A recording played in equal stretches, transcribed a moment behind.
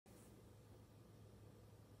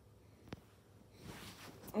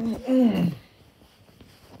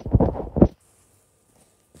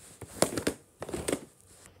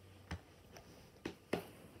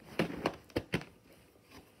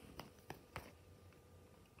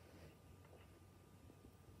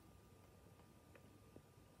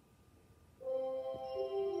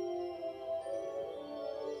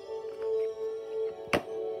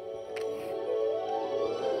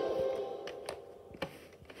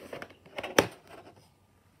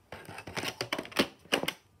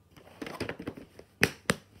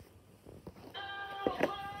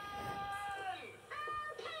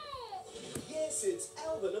It's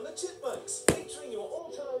Alvin and the Chipmunks, featuring your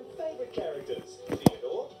all-time favourite characters,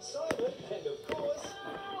 Theodore, Simon, and of course...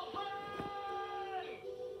 Alvin!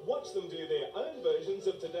 Watch them do their own versions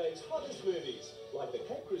of today's hottest movies, like the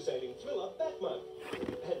cat-crusading thriller Batman,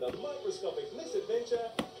 and the microscopic misadventure,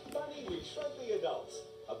 Bunny We Shrunk the Adults,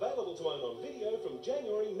 available to own on video from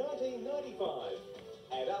January 1995.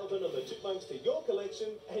 Add Alvin and the Chipmunks to your collection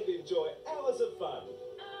and enjoy hours of fun.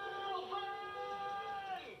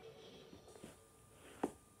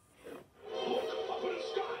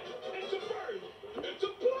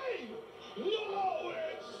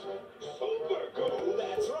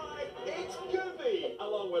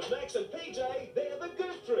 With Max and PJ, they're the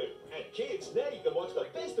Goof Troop. And kids, now you can watch the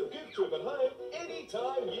best of Goof Troop at home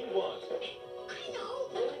anytime you want. I know!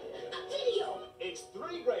 A video! It's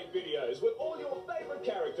 3 great videos with all your favourite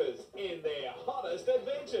characters in their hottest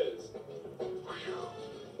adventures.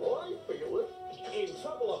 I feel it. In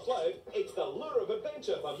Trouble Afloat, it's the lure of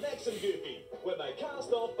adventure for Max and Goofy when they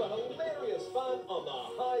cast off for hilarious fun on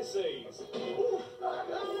the high seas.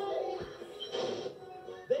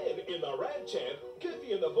 Then, in the Rad Champ,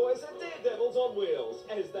 Goofy and the boys are daredevils on wheels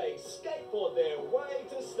as they skateboard their way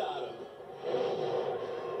to stardom.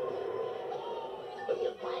 Me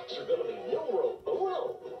and Max are going to be numero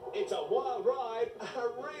uno. It's a wild ride, a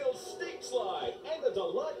real steep slide, and a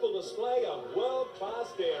delightful display of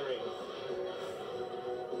world-class daring.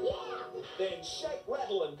 Yeah! Then shake,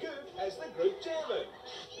 rattle, and goof as the group jamming.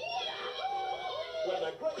 When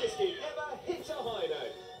the greatest gig ever hits a high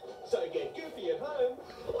note. So get Goofy at home.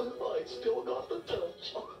 I still got the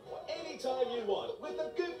touch. Anytime you want with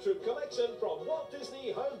the Goof Troop collection from Walt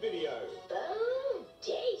Disney Home Video.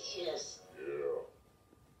 Bodacious. Yeah.